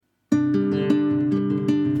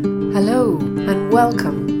Hello and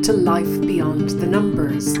welcome to Life Beyond the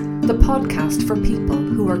Numbers, the podcast for people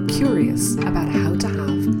who are curious about how to have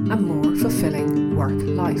a more fulfilling work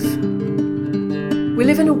life. We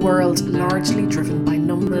live in a world largely driven by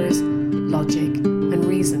numbers, logic and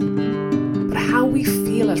reason. But how we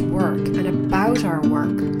feel at work and about our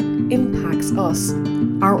work impacts us,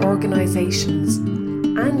 our organisations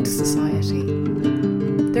and society.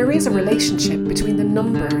 There is a relationship between the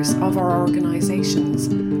numbers of our organisations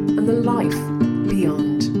and the life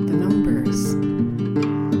beyond the numbers.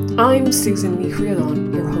 I'm Susan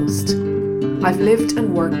Nichrialon, your host. I've lived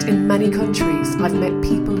and worked in many countries. I've met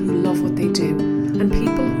people who love what they do and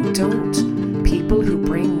people who don't, people who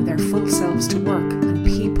bring their full selves to work and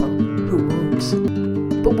people who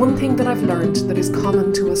won't. But one thing that I've learned that is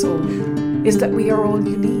common to us all is that we are all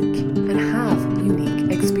unique and have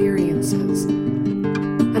unique experiences.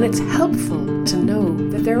 And it's helpful to know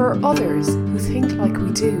that there are others who think like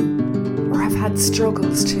we do, or have had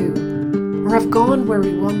struggles too, or have gone where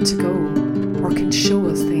we want to go, or can show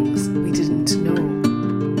us things we didn't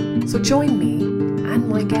know. So join me and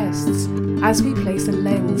my guests as we place a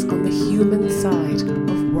lens on the human side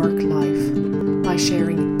of work life by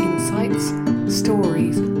sharing insights,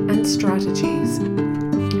 stories, and strategies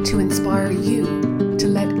to inspire you to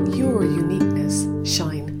let your uniqueness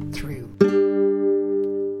shine through.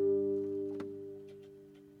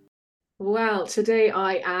 Well, today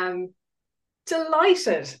I am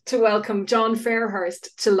delighted to welcome John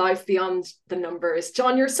Fairhurst to Life Beyond the Numbers.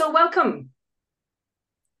 John, you're so welcome.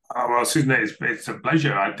 Oh, well, Susan, it's a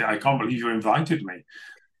pleasure. I can't believe you invited me,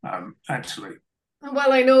 actually.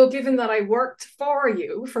 Well, I know, given that I worked for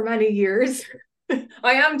you for many years,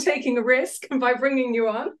 I am taking a risk by bringing you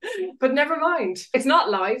on, but never mind. It's not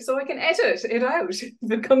live, so I can edit it out if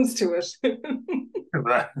it comes to it.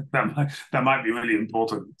 that might be really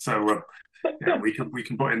important. So yeah, we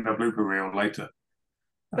can put in the blooper reel later.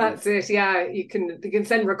 That's it. Yeah, you can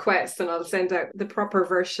send requests, and I'll send out the proper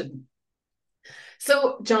version.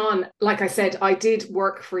 So, John, like I said, I did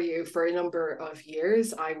work for you for a number of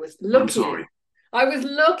years. I was lucky. I'm sorry. I was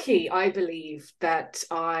lucky, I believe, that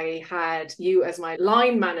I had you as my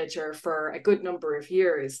line manager for a good number of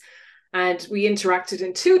years. And we interacted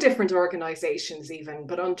in two different organizations even,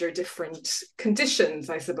 but under different conditions,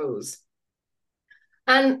 I suppose.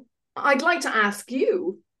 And I'd like to ask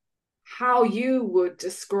you how you would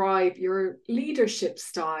describe your leadership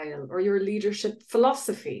style or your leadership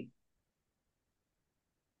philosophy.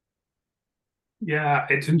 Yeah,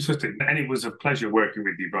 it's interesting. And it was a pleasure working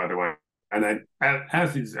with you, by the way. And then,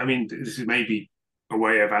 this is maybe a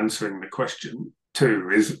way of answering the question too,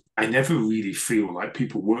 is I never really feel like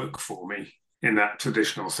people work for me in that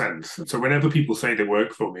traditional sense. So whenever people say they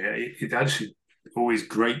work for me, it actually always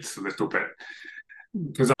grates a little bit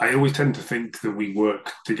because I always tend to think that we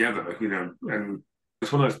work together, and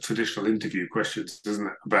it's one of those traditional interview questions, isn't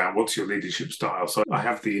it, about what's your leadership style? So I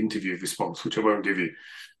have the interview response, which I won't give you.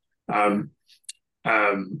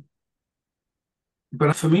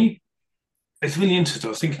 But for me, it's really interesting. I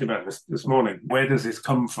was thinking about this morning. Where does this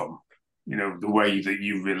come from? The way that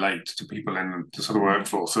you relate to people in the sort of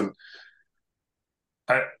workforce. And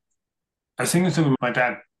I was thinking something. My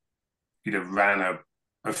dad, ran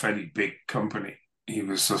a fairly big company. He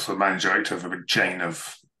was sort of managing director of a big chain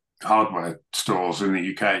of hardware stores in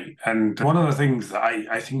the UK. And one of the things that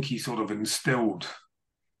I think he sort of instilled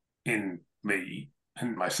in me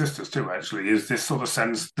and my sisters too, actually, is this sort of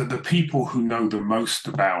sense that the people who know the most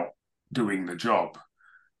about doing the job,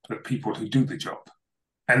 the people who do the job.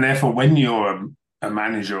 And therefore, when you're a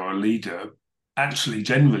manager or a leader, actually,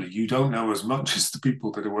 generally, you don't know as much as the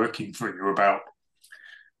people that are working for you about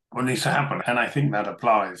what needs to happen. And I think that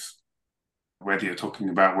applies whether you're talking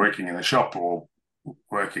about working in a shop or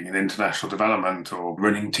working in international development or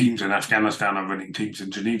running teams in Afghanistan or running teams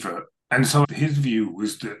in Geneva. And so his view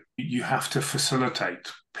was that you have to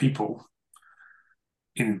facilitate people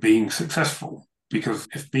in being successful. Because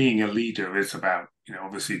if being a leader is about,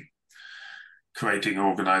 obviously creating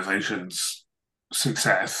organizations'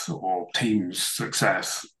 success or teams'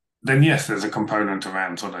 success, then yes, there's a component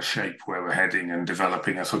around sort of shape where we're heading and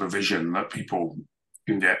developing a sort of vision that people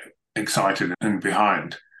can get excited and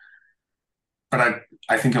behind. But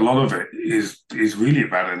I think a lot of it is really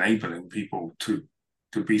about enabling people to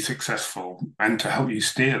be successful and to help you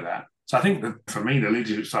steer that. So I think that for me, the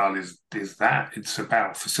leadership style is that. It's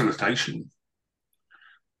about facilitation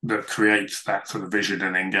that creates that sort of vision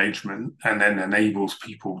and engagement and then enables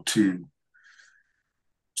people to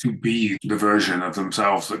be the version of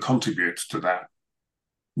themselves that contributes to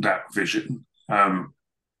that vision.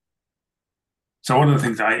 So one of the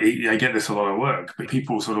things I get this a lot of work, but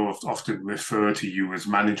people sort of often refer to you as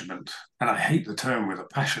management, and I hate the term with a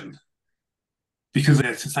passion because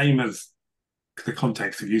it's the same as the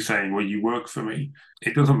context of you saying, "Well, you work for me."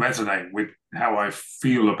 It doesn't resonate with how I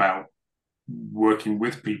feel about working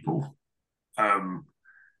with people, um,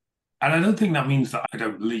 and I don't think that means that I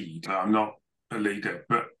don't lead. I'm not a leader,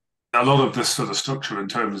 but a lot of the sort of structure and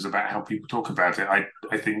terms about how people talk about it,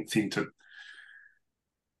 I think seem to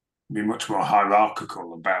be much more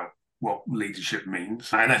hierarchical about what leadership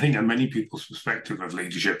means. And I think that many people's perspective of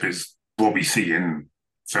leadership is what we see in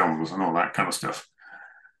films and all that kind of stuff.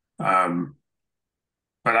 Um,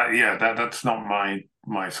 but yeah, that's not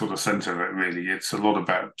my sort of sense of it really. It's a lot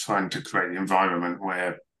about trying to create an environment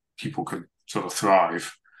where people could sort of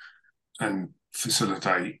thrive and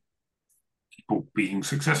facilitate people being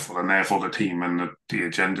successful, and therefore the team and the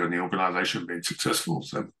agenda and the organisation being successful.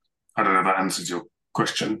 So I don't know if that answers your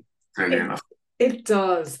question clearly It enough. it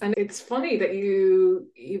does. And it's funny that you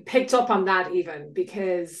picked up on that even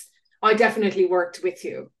because I definitely worked with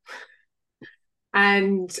you.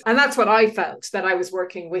 And that's what I felt, that I was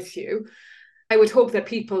working with you. I would hope that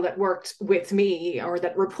people that worked with me or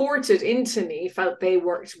that reported into me felt they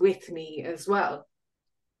worked with me as well.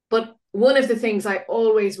 But one of the things I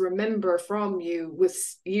always remember from you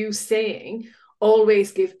was you saying,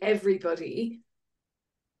 always give everybody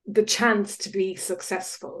the chance to be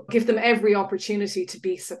successful, give them every opportunity to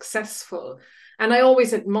be successful. And I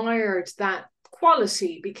always admired that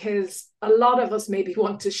quality because a lot of us maybe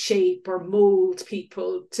want to shape or mold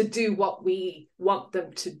people to do what we want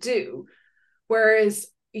them to do. Whereas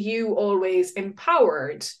you always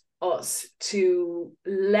empowered us to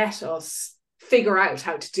let us figure out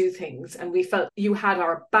how to do things. And we felt you had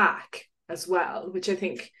our back as well, which I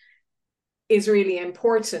think is really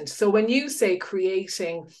important. So when you say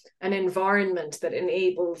creating an environment that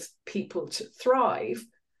enables people to thrive,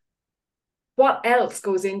 what else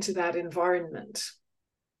goes into that environment?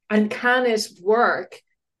 And can it work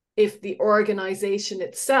if the organization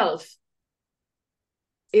itself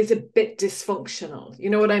is a bit dysfunctional? You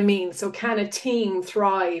know what I mean? So can a team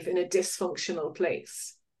thrive in a dysfunctional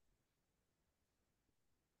place?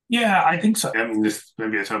 Yeah, I think so. I mean, this may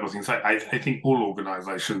be a terrible thing to say. I think all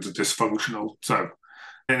organisations are dysfunctional. So,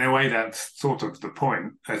 in a way, that's sort of the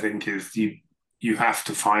point. I think is you have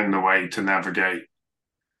to find a way to navigate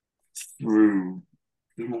through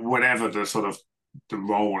whatever the sort of the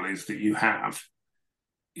role is that you have.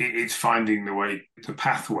 It's finding the way, the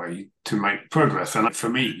pathway to make progress. And for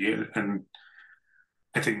me, and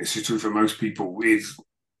I think this is true for most people, is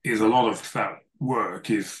a lot of that work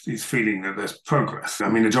is feeling that there's progress. I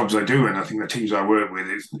mean, the jobs I do and I think the teams I work with,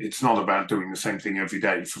 it's not about doing the same thing every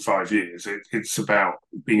day for 5 years. It's about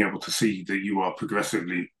being able to see that you are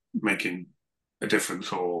progressively making a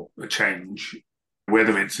difference or a change,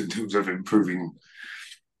 whether it's in terms of improving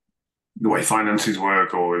the way finances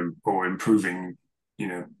work or improving, you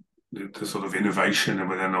know, the sort of innovation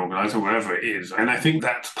within an organization, whatever it is. And I think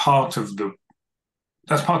that's part of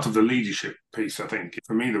the leadership piece, I think.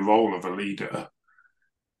 For me, the role of a leader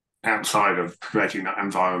outside of creating that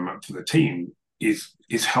environment for the team is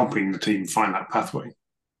helping the team find that pathway.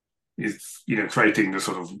 Is, creating the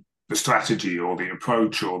sort of the strategy or the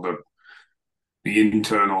approach or the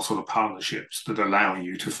internal sort of partnerships that allow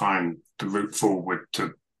you to find the route forward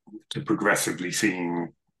to progressively seeing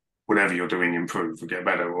whatever you're doing improve or get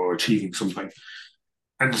better or achieving something.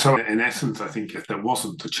 And so, in essence, I think if there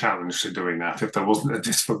wasn't a challenge to doing that, if there wasn't a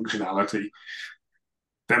dysfunctionality,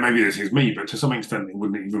 then maybe this is me, but to some extent, it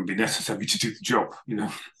wouldn't even be necessary to do the job.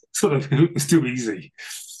 Sort of, it's too easy.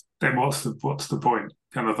 Then what's the point,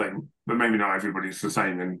 kind of thing? But maybe not everybody's the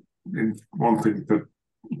same in wanting to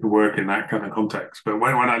work in that kind of context. But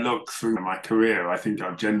when I look through my career, I think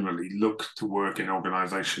I've generally looked to work in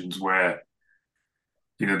organisations where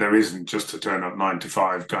there isn't just a turn up 9 to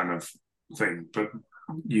 5 kind of thing, but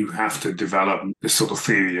you have to develop this sort of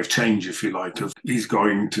theory of change, if you like, of is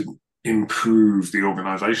going to improve the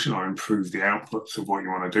organisation or improve the outputs of what you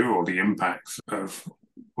want to do or the impacts of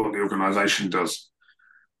what the organisation does.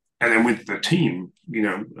 And then with the team,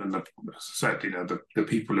 and as I said, the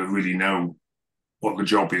people who really know what the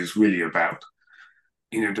job is really about,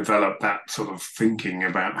 develop that sort of thinking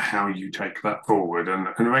about how you take that forward and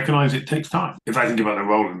recognize it takes time. If I think about the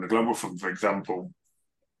role in the Global Fund, for example,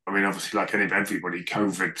 I mean, obviously, like everybody,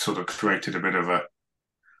 COVID sort of created a bit of a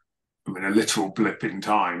literal blip in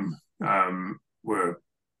time where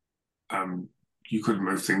you could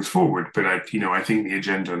move things forward. But I think the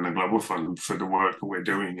agenda in the Global Fund for the work that we're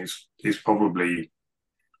doing is probably,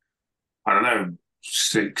 I don't know,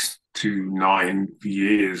 6 to 9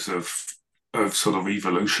 years of sort of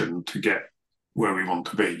evolution to get where we want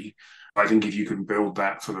to be. I think if you can build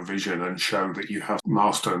that sort of vision and show that you have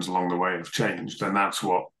milestones along the way of change, then that's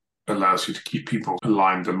what allows you to keep people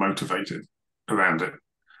aligned and motivated around it.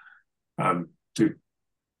 To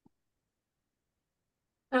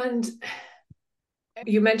And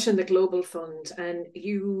you mentioned the Global Fund, and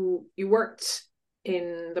you worked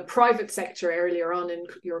in the private sector earlier on in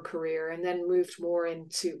your career, and then moved more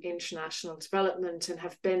into international development, and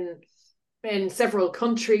have been in several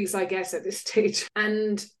countries, I guess, at this stage.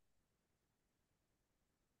 And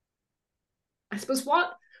I suppose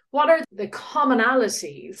what are the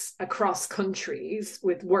commonalities across countries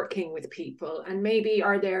with working with people, and maybe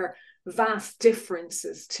are there vast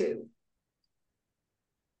differences too?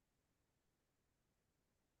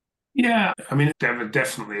 Yeah, I mean, there are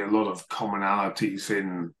definitely a lot of commonalities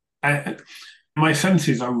in. My sense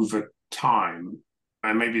is over time,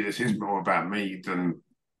 and maybe this is more about me than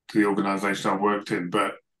the organisation I worked in,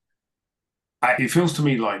 but it feels to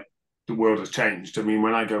me like the world has changed. I mean,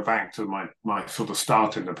 when I go back to my sort of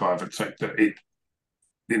start in the private sector,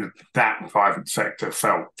 that private sector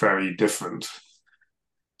felt very different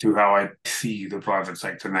to how I see the private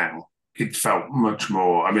sector now. It felt much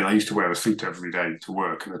more. I mean, I used to wear a suit every day to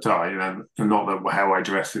work and a tie, and not that how I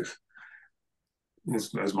dress is,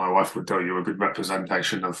 as my wife would tell you, a good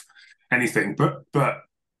representation of anything. But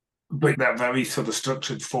that very sort of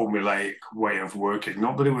structured, formulaic way of working.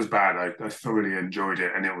 Not that it was bad. I thoroughly enjoyed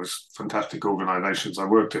it, and it was fantastic organisations I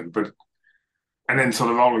worked in. And then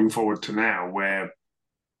sort of rolling forward to now, where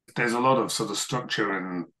there's a lot of sort of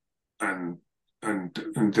structure and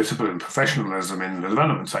discipline and professionalism in the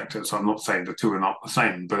development sector. So I'm not saying the two are not the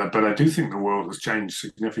same, but I do think the world has changed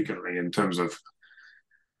significantly in terms of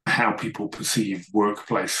how people perceive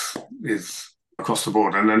workplace is across the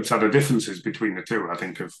board. And then so the differences between the two, I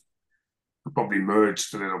think, have probably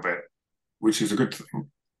merged a little bit, which is a good thing.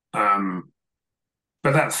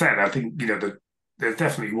 But that said, I think there's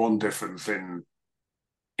definitely one difference in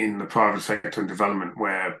the private sector and development,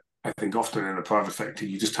 where I think often in the private sector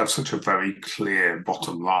you just have such a very clear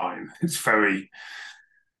bottom line. It's very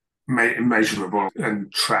measurable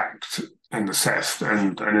and tracked and assessed.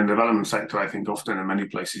 And in the development sector, I think often in many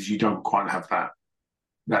places you don't quite have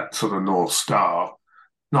that sort of North Star.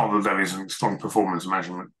 Not that there isn't strong performance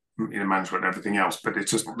management, management and everything else, but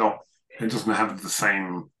it's just not. It doesn't have the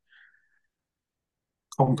same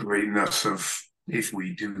concreteness of, if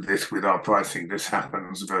we do this with our pricing, this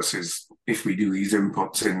happens, versus if we do these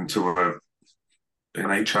inputs into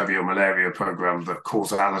an HIV or malaria program, the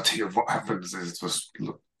causality of what happens is just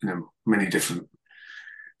many different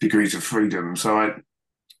degrees of freedom. So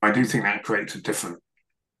I do think that creates a different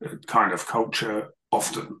kind of culture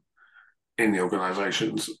often in the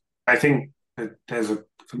organisations. I think that there's a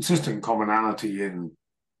consistent commonality in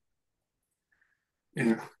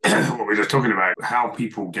what we were just talking about. How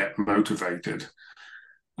people get motivated,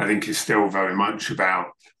 I think, is still very much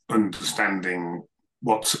about understanding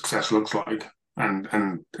what success looks like, and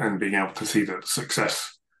being able to see that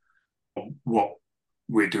success, what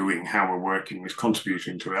we're doing, how we're working, is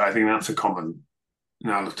contributing to it. I think that's a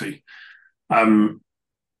commonality. I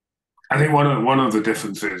think one of the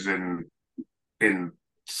differences in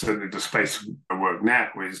certainly the space I work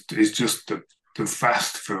now is just the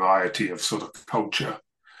vast variety of sort of culture,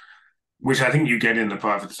 which I think you get in the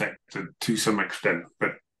private sector to some extent,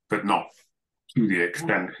 but not to the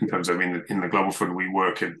extent in terms of, in the Global Fund we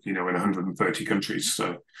work in 130 countries.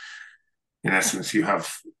 So in essence, you have,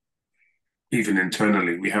 even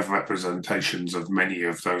internally, we have representations of many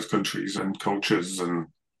of those countries and cultures and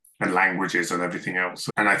languages and everything else.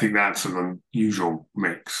 And I think that's an unusual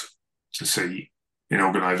mix to see in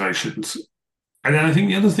organizations. And then I think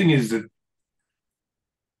the other thing is that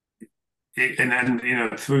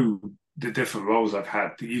through the different roles I've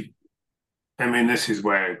had, this is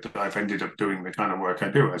where I've ended up doing the kind of work I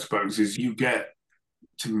do, I suppose, is you get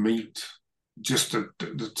to meet just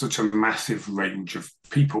such a massive range of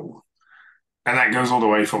people. And that goes all the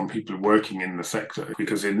way from people working in the sector,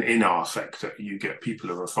 because in our sector, you get people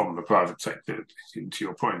who are from the private sector. To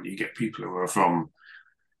your point, you get people who are from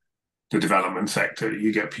the development sector,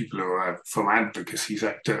 you get people who are from advocacy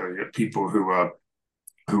sector, you get people who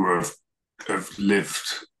have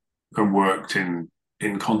lived and worked in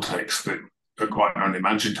contexts that are quite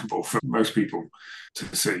unimaginable for most people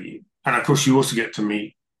to see. And of course, you also get to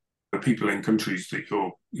meet the people in countries that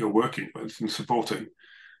you're working with and supporting.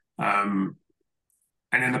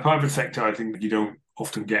 And in the private sector, I think you don't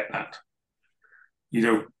often get that. You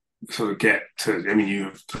don't sort of get to, you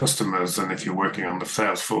have customers, and if you're working on the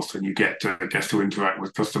sales force, then you get to interact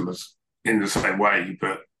with customers in the same way,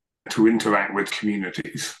 but to interact with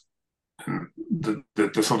communities and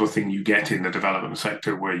the sort of thing you get in the development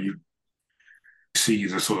sector where you see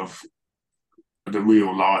the sort of the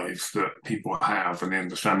real lives that people have and the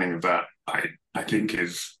understanding of that, I think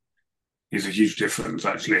is a huge difference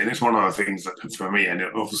actually. And it's one of the things that for me, and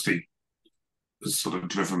it obviously has sort of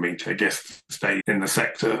driven me to, I guess, stay in the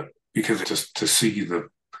sector, because it's just to see the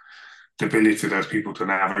ability for those people to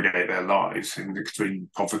navigate their lives in extreme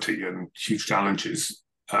poverty and huge challenges,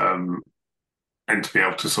 and to be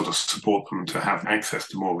able to sort of support them to have access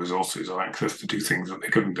to more resources or access to do things that they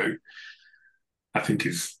couldn't do, I think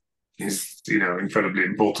is incredibly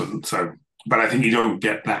important. So, but I think you don't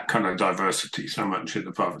get that kind of diversity so much in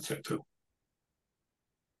the private sector.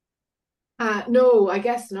 No, I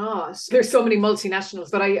guess not. There's so many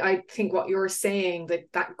multinationals, but I think what you're saying,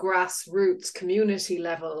 that grassroots community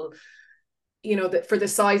level, that for the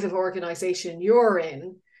size of organization you're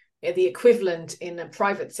in, the equivalent in a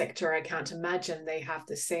private sector, I can't imagine they have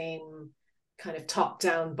the same kind of top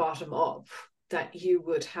down, bottom up that you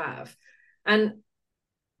would have. And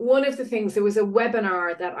one of the things, there was a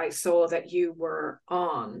webinar that I saw that you were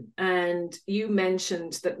on, and you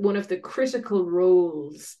mentioned that one of the critical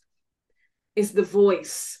roles is the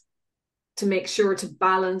voice, to make sure to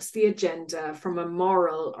balance the agenda from a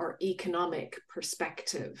moral or economic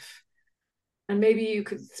perspective. And maybe you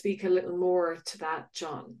could speak a little more to that,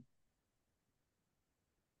 John.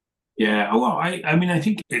 Yeah, well, I mean, I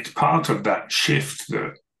think it's part of that shift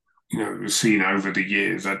that we've seen over the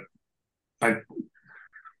years. I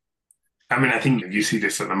mean, I think you see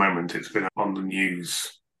this at the moment. It's been on the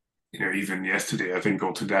news, even yesterday, I think,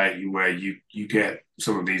 or today, where you get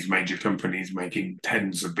some of these major companies making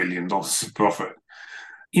tens of billions of dollars of profit,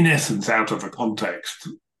 in essence, out of a context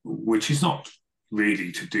which is not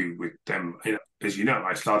really to do with them. As you know,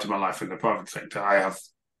 I started my life in the private sector. I have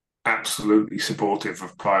absolutely supportive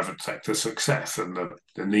of private sector success and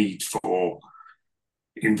the need for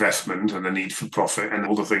investment and the need for profit and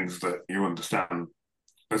all the things that you understand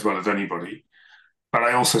as well as anybody. But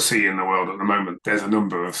I also see in the world at the moment, there's a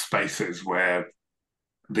number of spaces where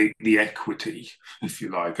the equity, if you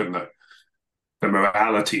like, and the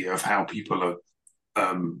morality of how people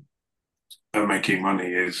are making money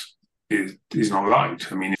is not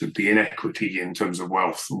right. I mean, the inequity in terms of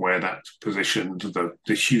wealth and where that's positioned,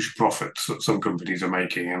 the huge profits that some companies are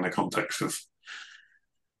making in the context of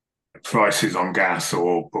prices on gas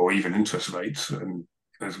or even interest rates, and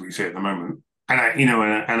as we see at the moment.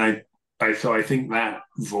 And so I think that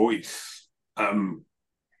voice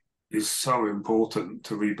is so important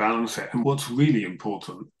to rebalance it. And what's really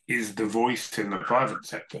important is the voice in the private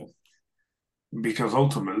sector, because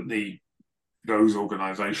ultimately those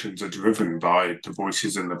organisations are driven by the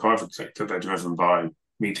voices in the private sector. They're driven by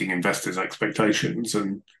meeting investors' expectations,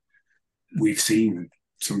 and we've seen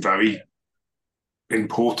some very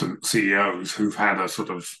important CEOs who've had a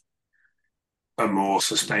sort of a more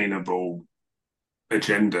sustainable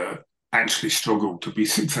agenda actually struggle to be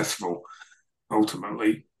successful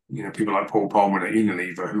ultimately. People like Paul Polman at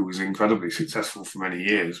Unilever, who was incredibly successful for many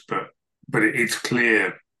years, but it's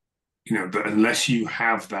clear, that unless you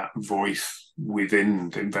have that voice within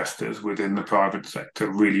the investors, within the private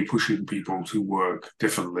sector, really pushing people to work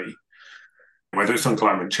differently, whether it's on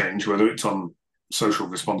climate change, whether it's on social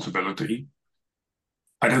responsibility,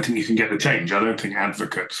 I don't think you can get the change. I don't think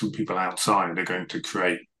advocates and people outside are going to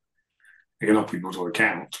create. They can hold people to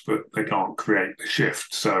account, but they can't create the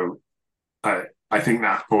shift. So I think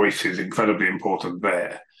that voice is incredibly important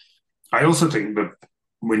there. I also think that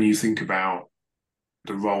when you think about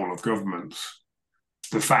the role of governments,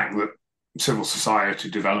 the fact that civil society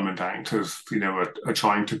development actors, are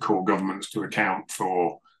trying to call governments to account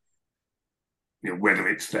for, whether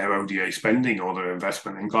it's their ODA spending or their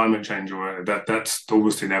investment in climate change, or that's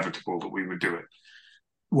almost inevitable that we would do it.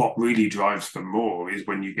 What really drives them more is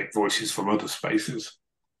when you get voices from other spaces.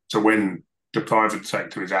 So when the private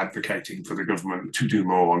sector is advocating for the government to do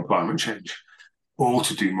more on climate change, or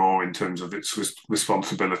to do more in terms of its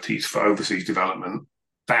responsibilities for overseas development,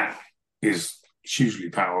 that is hugely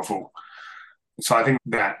powerful. So I think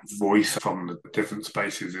that voice from the different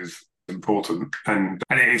spaces is important. And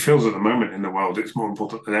it feels at the moment in the world, it's more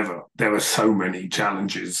important than ever. There are so many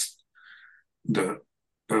challenges that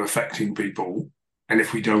are affecting people. And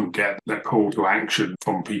if we don't get that call to action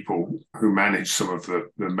from people who manage some of the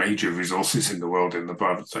major resources in the world in the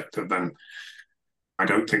private sector, then I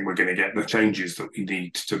don't think we're going to get the changes that we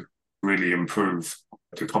need to really improve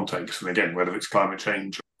the context. And again, whether it's climate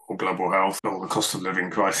change or global health or the cost of living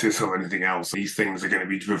crisis or anything else, these things are going to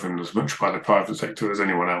be driven as much by the private sector as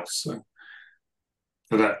anyone else.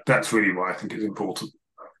 So that's really why I think it's important.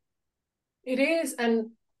 It is.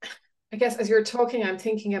 And I guess as you're talking, I'm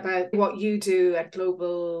thinking about what you do at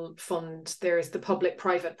Global Fund. There's the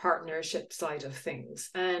public-private partnership side of things.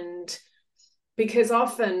 And because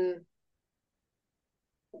often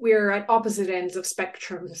we're at opposite ends of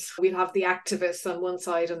spectrums. We'll have the activists on one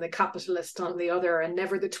side and the capitalist on the other, and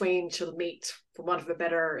never the twain shall meet, for want of a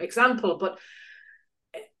better example. But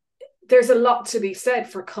there's a lot to be said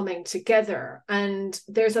for coming together, and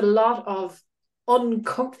there's a lot of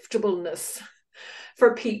uncomfortableness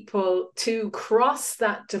for people to cross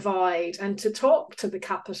that divide and to talk to the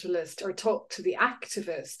capitalist or talk to the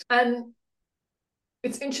activist. And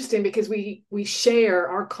it's interesting because we share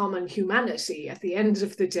our common humanity at the end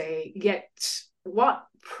of the day, yet what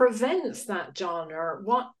prevents that, John, or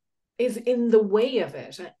what is in the way of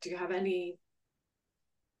it? Do you have any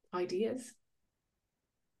ideas?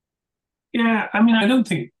 Yeah, I mean, I don't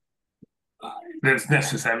think there's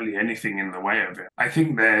necessarily anything in the way of it. I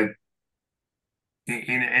think there,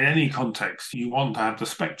 in any context, you want to have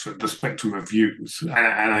the spectrum of views, and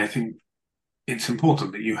I think it's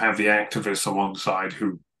important that you have the activists on one side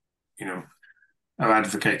who, are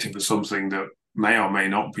advocating for something that may or may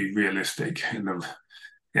not be realistic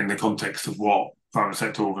in the context of what private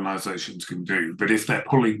sector organisations can do. But if they're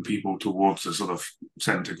pulling people towards a sort of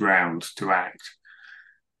centre ground to act,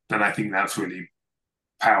 then I think that's really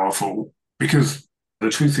powerful, because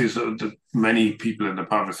the truth is that many people in the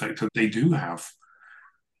private sector, they do have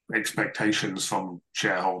expectations from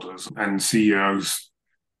shareholders, and CEOs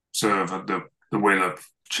serve at the will of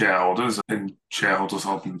shareholders, and shareholders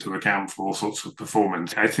hold them to account for all sorts of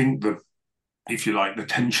performance. I think that, if you like, the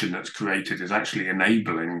tension that's created is actually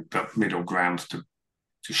enabling that middle ground to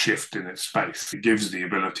shift in its space. It gives the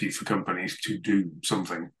ability for companies to do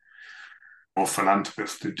something, or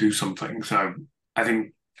philanthropists to do something. So I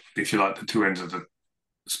think, if you like, the two ends of the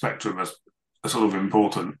spectrum are sort of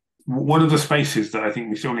important. One of the spaces that I think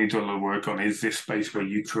we still need to do a lot of work on is this space where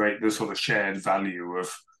you create the sort of shared value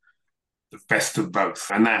of the best of both.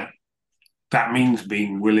 And that means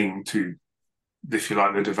being willing to, if you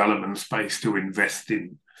like, the development space to invest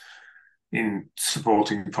in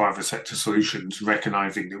supporting private sector solutions,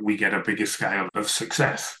 recognizing that we get a bigger scale of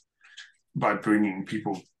success by bringing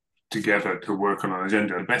people together to work on an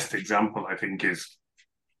agenda. The best example, I think, is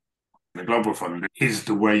the Global Fund, is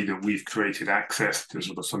the way that we've created access to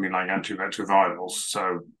sort of something like antiretrovirals.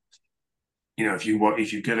 So, if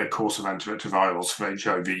you get a course of antiretrovirals for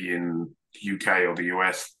HIV in the UK or the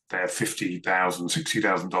US, they're $50,000,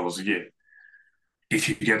 $60,000 a year. If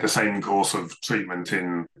you get the same course of treatment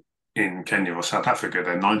in Kenya or South Africa,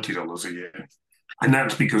 they're $90 a year. And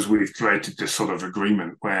that's because we've created this sort of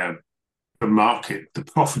agreement where the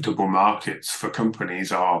profitable markets for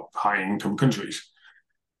companies are high-income countries.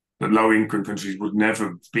 The low-income countries would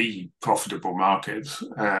never be profitable markets.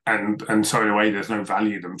 And so in a way, there's no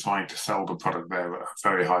value in them trying to sell the product there at a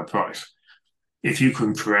very high price. If you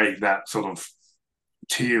can create that sort of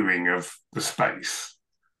tiering of the space,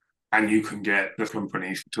 and you can get the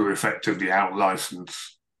companies to effectively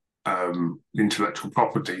out-license intellectual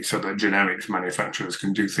property so that generics manufacturers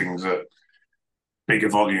can do things at bigger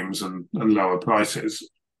volumes and lower prices,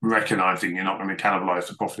 recognizing you're not going to cannibalize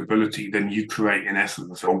the profitability, then you create, in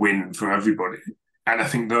essence, a win for everybody. And I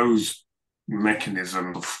think those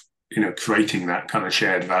mechanisms of, creating that kind of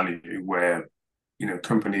shared value where,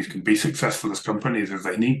 companies can be successful as companies as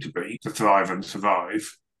they need to be to thrive and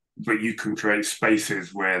survive, but you can create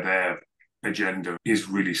spaces where their agenda is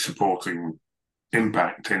really supporting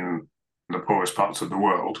impact in the poorest parts of the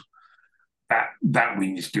world, that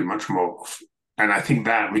we need to do much more of. And I think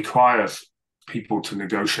that requires people to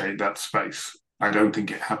negotiate that space. I don't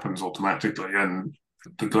think it happens automatically. And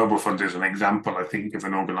the Global Fund is an example, I think, of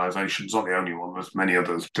an organisation, it's not the only one, there's many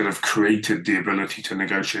others, that have created the ability to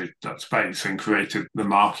negotiate that space and created the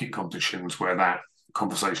market conditions where that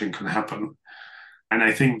conversation can happen. And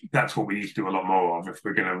I think that's what we need to do a lot more of if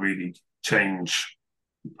we're going to really change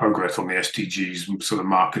progress on the SDGs sort of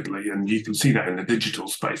markedly. And you can see that in the digital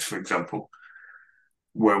space, for example,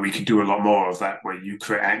 where we could do a lot more of that, where you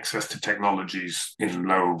create access to technologies in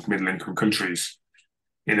low, middle-income countries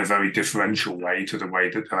in a very differential way to the way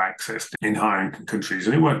that they're accessed in high-income countries.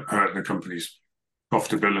 And it won't hurt the company's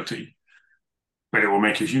profitability, but it will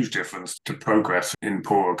make a huge difference to progress in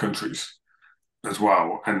poorer countries as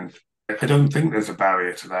well. And I don't think there's a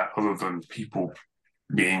barrier to that other than people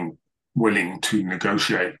being willing to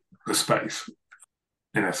negotiate the space,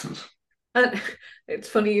 in essence. And it's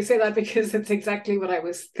funny you say that, because it's exactly what I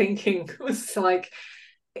was thinking. It was like,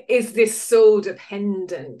 is this so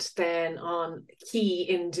dependent then on key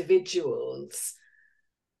individuals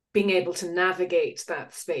being able to navigate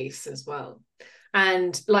that space as well?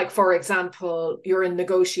 And like, for example, you're in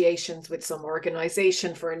negotiations with some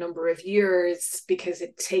organization for a number of years because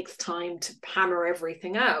it takes time to hammer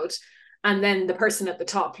everything out. And then the person at the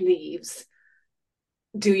top leaves.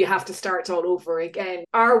 Do you have to start all over again?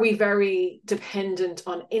 Are we very dependent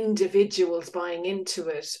on individuals buying into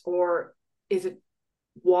it, or is it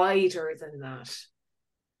wider than that?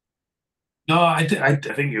 No, I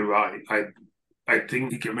think you're right. I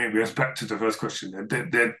think it maybe us back to the first question.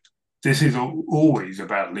 This is always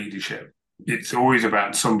about leadership. It's always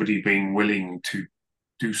about somebody being willing to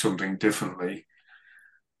do something differently.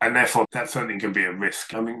 And therefore, that certainly can be a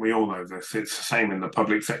risk. I mean, we all know this. It's the same in the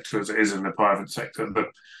public sector as it is in the private sector. But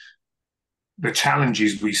the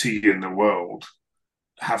challenges we see in the world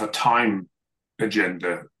have a time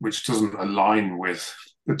agenda which doesn't align with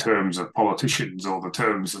the terms of politicians or the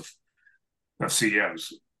terms of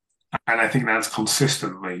CEOs. And I think that's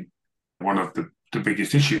consistently one of the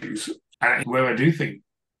biggest issues. And where I do think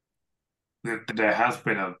that there has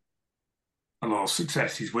been a lot of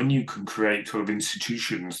success is when you can create sort of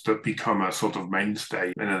institutions that become a sort of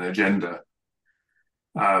mainstay in an agenda.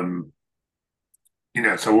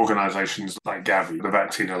 So organisations like Gavi, the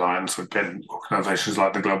Vaccine Alliance, again, organisations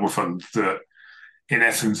like the Global Fund that in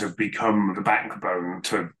essence have become the backbone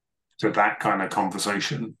to that kind of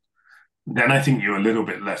conversation, then I think you're a little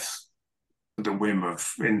bit less at the whim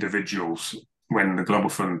of individuals. When the Global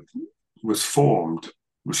Fund was formed,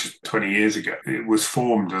 which is 20 years ago, it was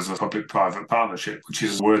formed as a public-private partnership, which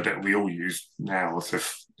is a word that we all use now as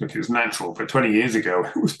if it was natural. But 20 years ago,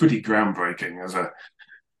 it was pretty groundbreaking as a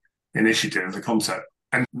initiative, as a concept.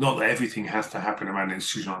 And not that everything has to happen around an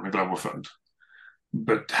institution like the Global Fund,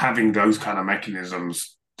 but having those kind of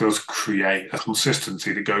mechanisms does create a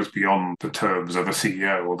consistency that goes beyond the terms of a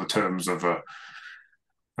CEO or the terms of a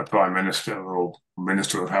Prime Minister or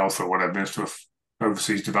Minister of Health or whatever, Minister of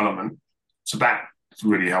Overseas Development. So that's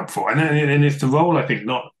really helpful. And it's the role, I think,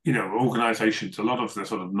 not, organisations, a lot of the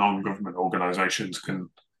sort of non-government organisations can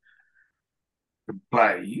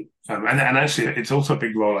play. And actually, it's also a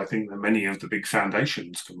big role, I think, that many of the big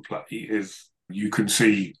foundations can play is you can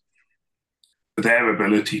see their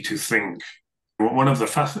ability to think. One of the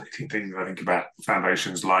fascinating things I think about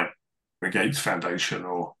foundations like the Gates Foundation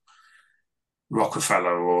or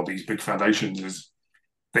Rockefeller or these big foundations is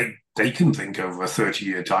they can think over a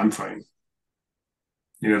 30-year time frame.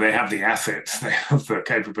 They have the assets, they have the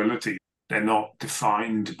capability. They're not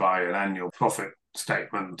defined by an annual profit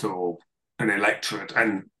statement or an electorate.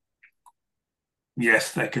 And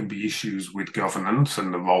yes, there can be issues with governance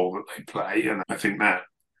and the role that they play. And I think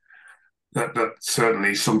that's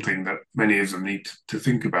certainly something that many of them need to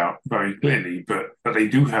think about very clearly. But they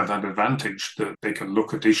do have that advantage that they can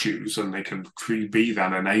look at issues and they can be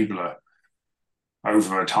that enabler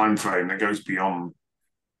over a time frame that goes beyond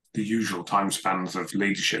the usual time spans of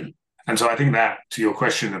leadership. And so I think that, to your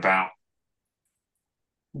question about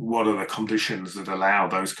what are the conditions that allow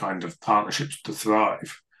those kind of partnerships to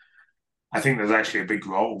thrive, I think there's actually a big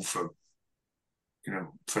role for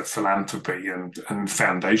philanthropy and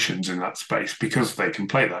foundations in that space, because they can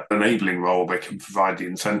play that enabling role, they can provide the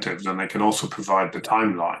incentives, and they can also provide the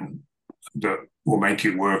timeline that will make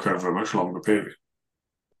it work over a much longer period.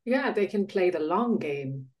 Yeah, they can play the long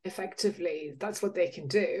game effectively. That's what they can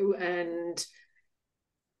do. And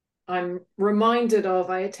I'm reminded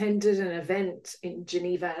I attended an event in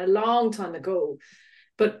Geneva a long time ago,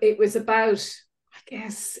 but it was about, I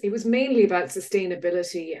guess, it was mainly about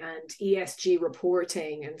sustainability and ESG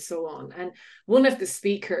reporting and so on. And one of the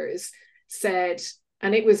speakers said,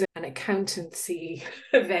 and it was an accountancy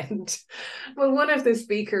event, well, one of the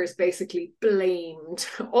speakers basically blamed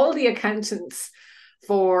all the accountants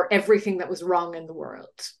for everything that was wrong in the world,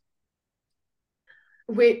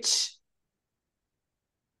 which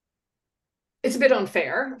it's a bit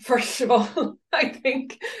unfair, first of all, I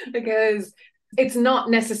think, because it's not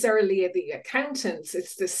necessarily the accountants,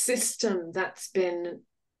 it's the system that's been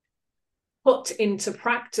put into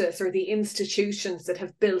practice or the institutions that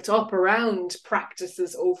have built up around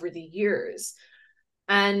practices over the years.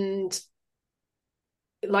 And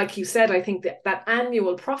like you said, I think that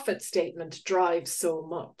annual profit statement drives so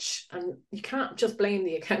much, and you can't just blame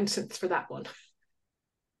the accountants for that one.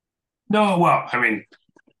 No, well, I mean,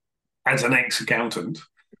 as an ex-accountant,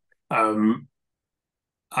 I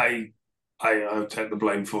take the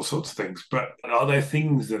blame for all sorts of things. But are there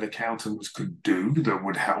things that accountants could do that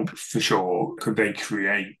would help? For sure. Could they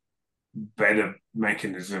create better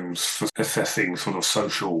mechanisms for assessing sort of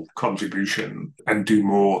social contribution and do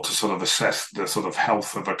more to sort of assess the sort of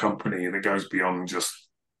health of a company that goes beyond just,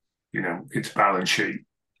 its balance sheet?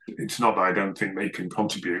 It's not that I don't think they can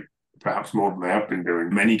contribute, perhaps more than they have been doing.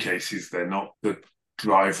 In many cases, they're not the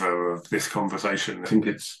driver of this conversation. I think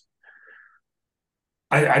it's,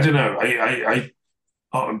 I don't know.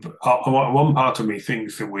 One part of me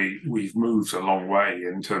thinks that we've moved a long way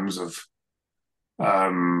in terms of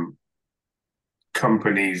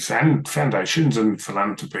companies and foundations and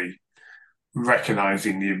philanthropy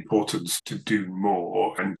recognizing the importance to do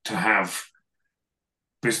more and to have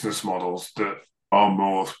business models that are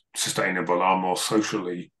more sustainable, are more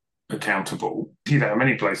socially accountable. You see that in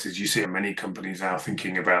many places. You see many companies now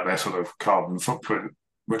thinking about their sort of carbon footprint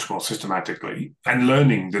much more systematically and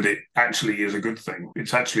learning that it actually is a good thing.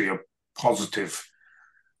 It's actually a positive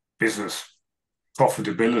business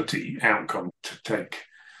profitability outcome to take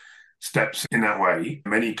steps in that way.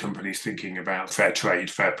 Many companies thinking about fair trade,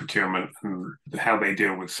 fair procurement, and how they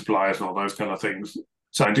deal with suppliers and all those kind of things.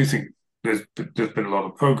 So I do think there's been a lot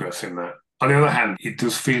of progress in that. On the other hand, it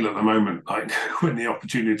does feel at the moment like when the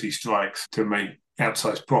opportunity strikes to make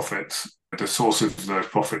outsized profits, the source of those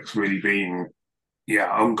profits really being,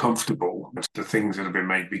 uncomfortable. The things that have been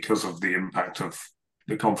made because of the impact of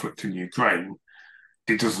the conflict in Ukraine,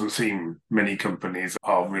 it doesn't seem many companies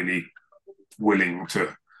are really willing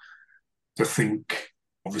to think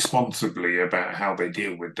responsibly about how they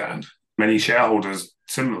deal with that. Many shareholders,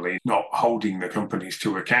 similarly, not holding the companies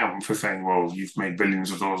to account for saying, well, you've made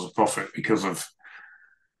billions of dollars of profit because of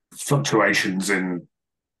fluctuations in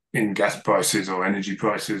gas prices or energy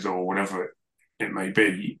prices or whatever it may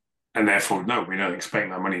be. And therefore, no, we don't expect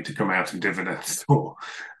that money to come out in dividends or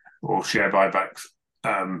share buybacks.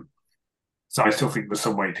 So I still think there's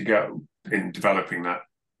some way to go in developing that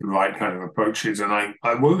right kind of approaches. And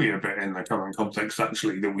I worry a bit in the current context,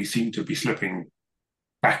 actually, that we seem to be slipping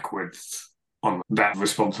backwards on that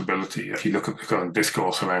responsibility. If you look at the current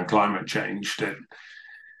discourse around climate change, that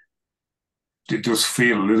it does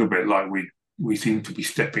feel a little bit like we seem to be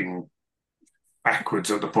stepping backwards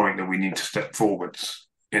at the point that we need to step forwards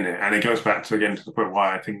in it. And it goes back to, again, to the point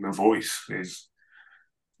why I think the voice is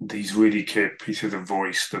these really clear pieces of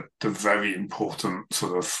voice, that the very important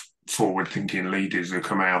sort of forward-thinking leaders who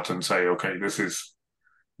come out and say, okay, this is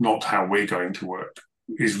not how we're going to work,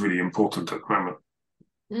 is really important at the moment.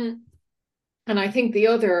 And I think the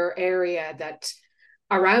other area that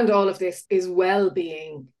around all of this is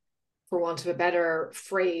well-being, for want of a better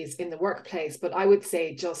phrase, in the workplace, but I would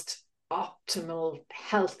say just optimal,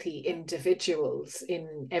 healthy individuals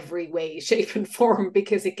in every way, shape and form,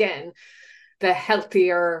 because again, the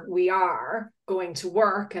healthier we are going to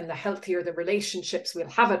work and the healthier the relationships we'll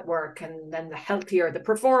have at work, and then the healthier the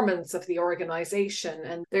performance of the organization.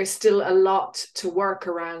 And there's still a lot to work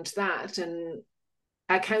around that, and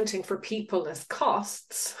accounting for people as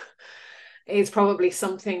costs is probably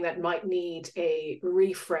something that might need a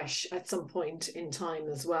refresh at some point in time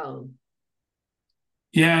as well.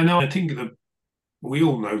 Yeah, no, I think that we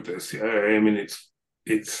all know this. I mean,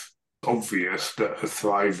 it's obvious that a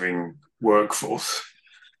thriving workforce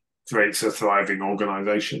creates a thriving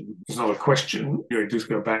organization. It's not a question. Just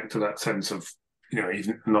go back to that sense of,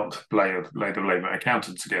 even not to blame the Labour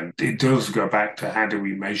accountants again. It does go back to how do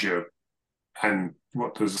we measure and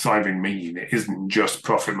what does thriving mean? It isn't just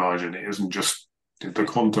profit margin. It isn't just the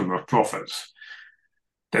quantum of profits.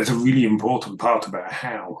 There's a really important part about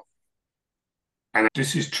how. And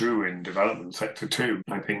this is true in development sector too.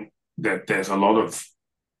 I think that there's a lot of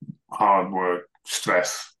hard work,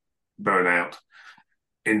 stress, burnout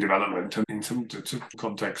in development. And in some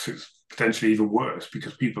contexts, it's potentially even worse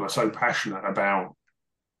because people are so passionate about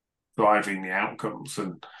driving the outcomes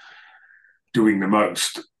and doing the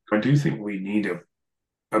most. I do think we need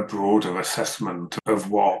a broader assessment of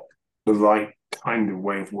what the right kind of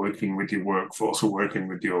way of working with your workforce or working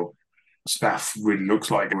with your staff really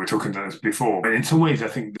looks like. We were talking about this before. And in some ways, I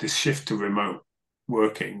think this shift to remote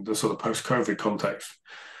working, the sort of post-COVID context,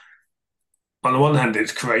 on the one hand,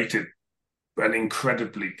 it's created an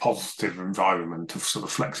incredibly positive environment of sort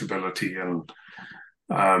of flexibility and,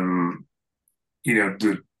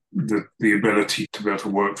 the ability to be able to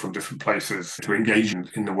work from different places, to engage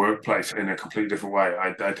in the workplace in a completely different way.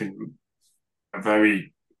 I think are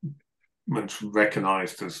very much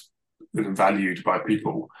recognised as valued by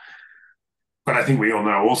people. But I think we all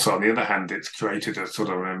know also, on the other hand, it's created a sort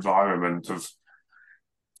of an environment of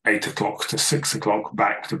 8 o'clock to 6 o'clock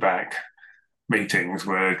back-to-back meetings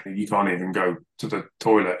where you can't even go to the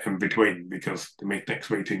toilet in between because the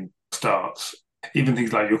next meeting starts. Even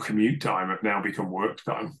things like your commute time have now become work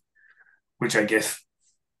time, which I guess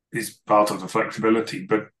is part of the flexibility.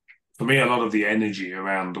 But for me, a lot of the energy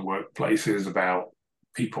around the workplace is about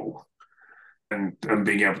people and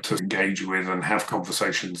being able to engage with and have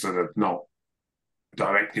conversations that are not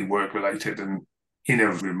directly work related. And in a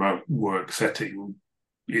remote work setting,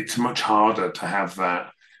 it's much harder to have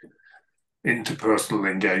that interpersonal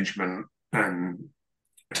engagement and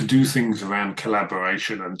to do things around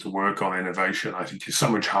collaboration and to work on innovation. I think is so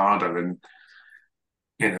much harder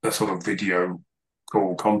in a sort of video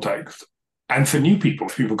call context. And for new people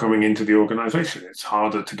coming into the organization, it's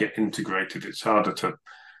harder to get integrated. It's harder to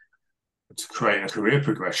create a career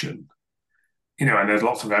progression. And there's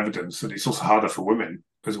lots of evidence that it's also harder for women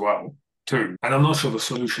as well, too. And I'm not sure the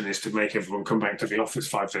solution is to make everyone come back to the office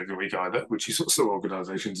 5 days a week either, which is what some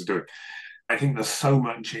organizations are doing. I think there's so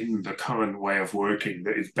much in the current way of working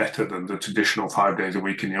that is better than the traditional 5 days a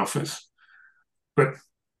week in the office. But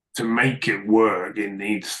to make it work, it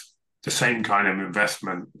needs the same kind of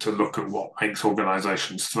investment to look at what makes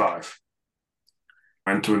organizations thrive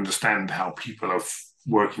and to understand how people are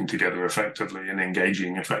working together effectively and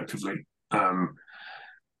engaging effectively.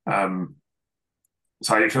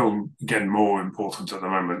 So I feel, again, more important at the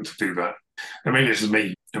moment to do that. And maybe this is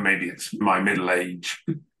me, and maybe it's my middle age.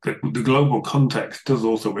 But the global context does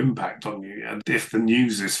also impact on you. And if the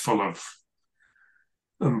news is full of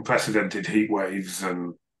unprecedented heat waves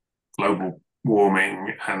and global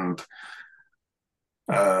warming and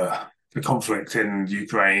the conflict in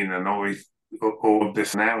Ukraine and all of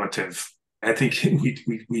this narrative, I think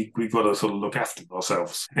we've got to sort of look after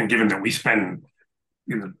ourselves. And given that we spend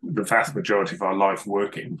the vast majority of our life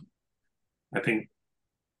working, I think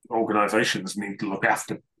organizations need to look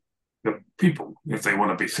after the people if they want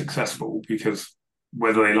to be successful, because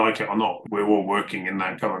whether they like it or not, we're all working in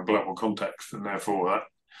that current global context, and therefore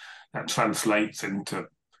that translates into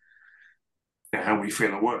how we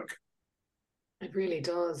feel at work. It really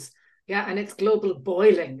does. Yeah, and it's global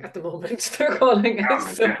boiling at the moment, they're calling it.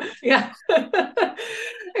 So, yeah.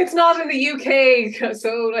 It's not in the UK,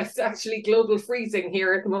 so it's actually global freezing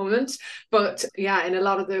here at the moment. But yeah, in a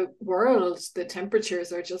lot of the world, the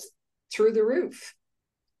temperatures are just through the roof.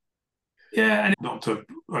 Yeah, and not to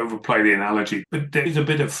overplay the analogy, but there is a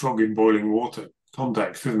bit of frog in boiling water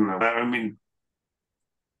context, isn't there? I mean,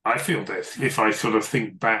 I feel this if I sort of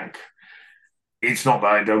think back. It's not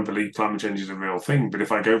that I don't believe climate change is a real thing, but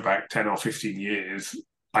if I go back 10 or 15 years,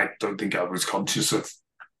 I don't think I was conscious of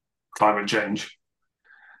climate change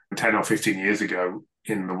 10 or 15 years ago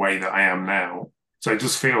in the way that I am now. So I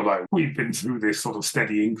just feel like we've been through this sort of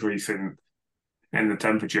steady increase in the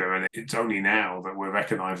temperature, and it's only now that we're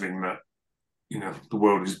recognizing that, the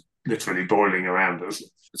world is literally boiling around us.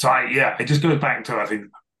 So it just goes back to, I think,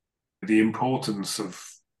 the importance of,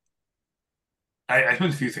 I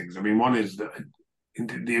suppose a few things. I mean, one is that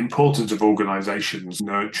the importance of organizations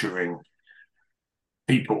nurturing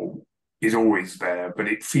people is always there, but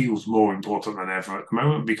it feels more important than ever at the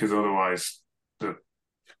moment, because otherwise I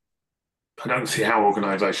don't see how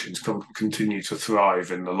organizations can continue to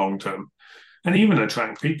thrive in the long term and even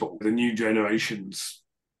attract people. The new generations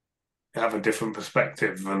have a different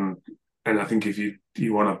perspective, and I think if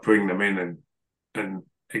you want to bring them in and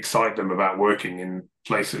excite them about working in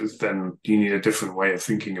places, then you need a different way of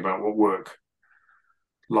thinking about what work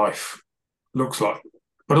life looks like.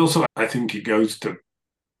 But also, I think it goes to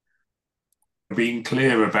being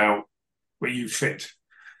clear about where you fit.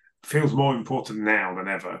 It feels more important now than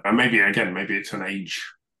ever. And maybe it's an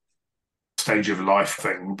stage of life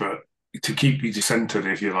thing, but to keep you centered,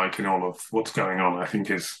 if you like, in all of what's going on, I think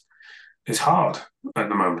is hard at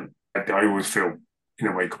the moment. I always feel, in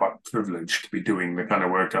a way, quite privileged to be doing the kind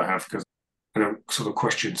of work I have, because I don't sort of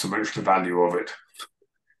question so much the value of it.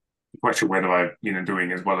 I question whether I'm,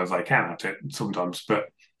 doing as well as I can at it sometimes, but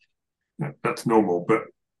that's normal. But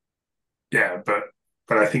yeah, but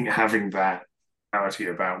I think having that clarity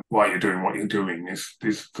about why you're doing what you're doing is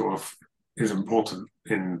important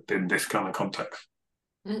in this kind of context.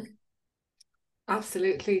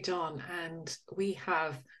 Absolutely, John. And we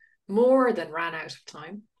have more than ran out of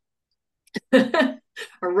time.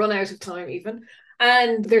 Or run out of time even.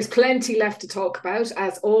 And there's plenty left to talk about,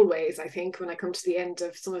 as always, I think, when I come to the end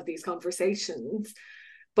of some of these conversations.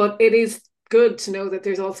 But it is good to know that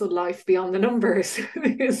there's also life beyond the numbers,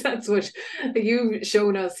 because that's what you've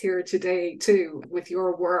shown us here today too, with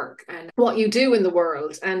your work and what you do in the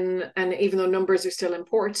world. And even though numbers are still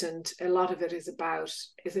important, a lot of it is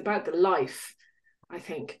about the life, I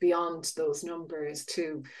think, beyond those numbers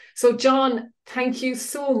too. So John, thank you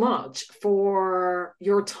so much for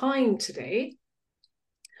your time today.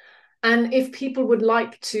 And if people would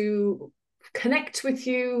like to connect with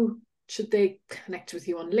you, should they connect with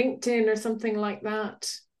you on LinkedIn or something like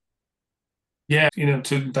that? Yeah,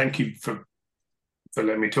 thank you for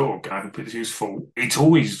letting me talk. I hope it's useful. It's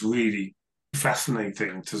always really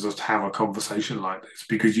fascinating to just have a conversation like this,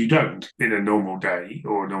 because you don't in a normal day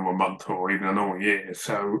or a normal month or even a normal year.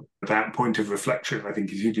 So that point of reflection, I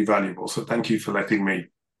think, is hugely valuable. So thank you for letting me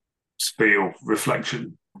spiel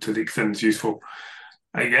reflection to the extent it's useful.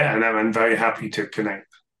 And I'm very happy to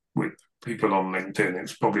connect with people on LinkedIn.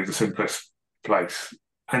 It's probably the simplest place.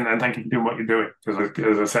 And thank you for doing what you're doing. Because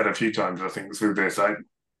as I said a few times, I think through this,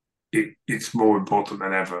 it's more important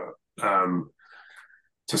than ever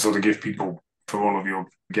to sort of give people, from all of your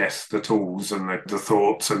guests, the tools and the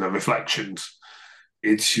thoughts and the reflections.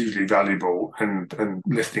 It's hugely valuable. And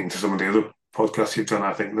listening to some of the other podcasts you've done,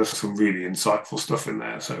 I think there's some really insightful stuff in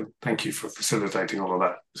there. So thank you for facilitating all of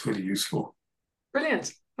that. It's really useful.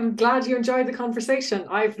 Brilliant. I'm glad you enjoyed the conversation.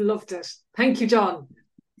 I've loved it. Thank you, John.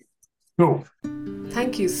 Cool.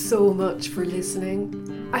 Thank you so much for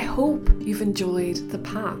listening. I hope you've enjoyed the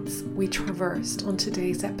paths we traversed on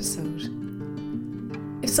today's episode.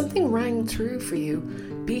 If something rang through for you,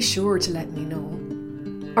 be sure to let me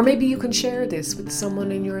know. Or maybe you can share this with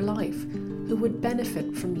someone in your life who would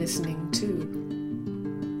benefit from listening too.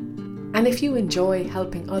 And if you enjoy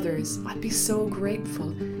helping others, I'd be so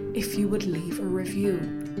grateful if you would leave a review,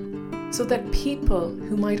 so that people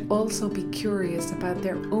who might also be curious about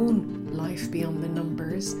their own life beyond the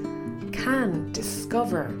numbers can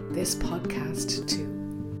discover this podcast too.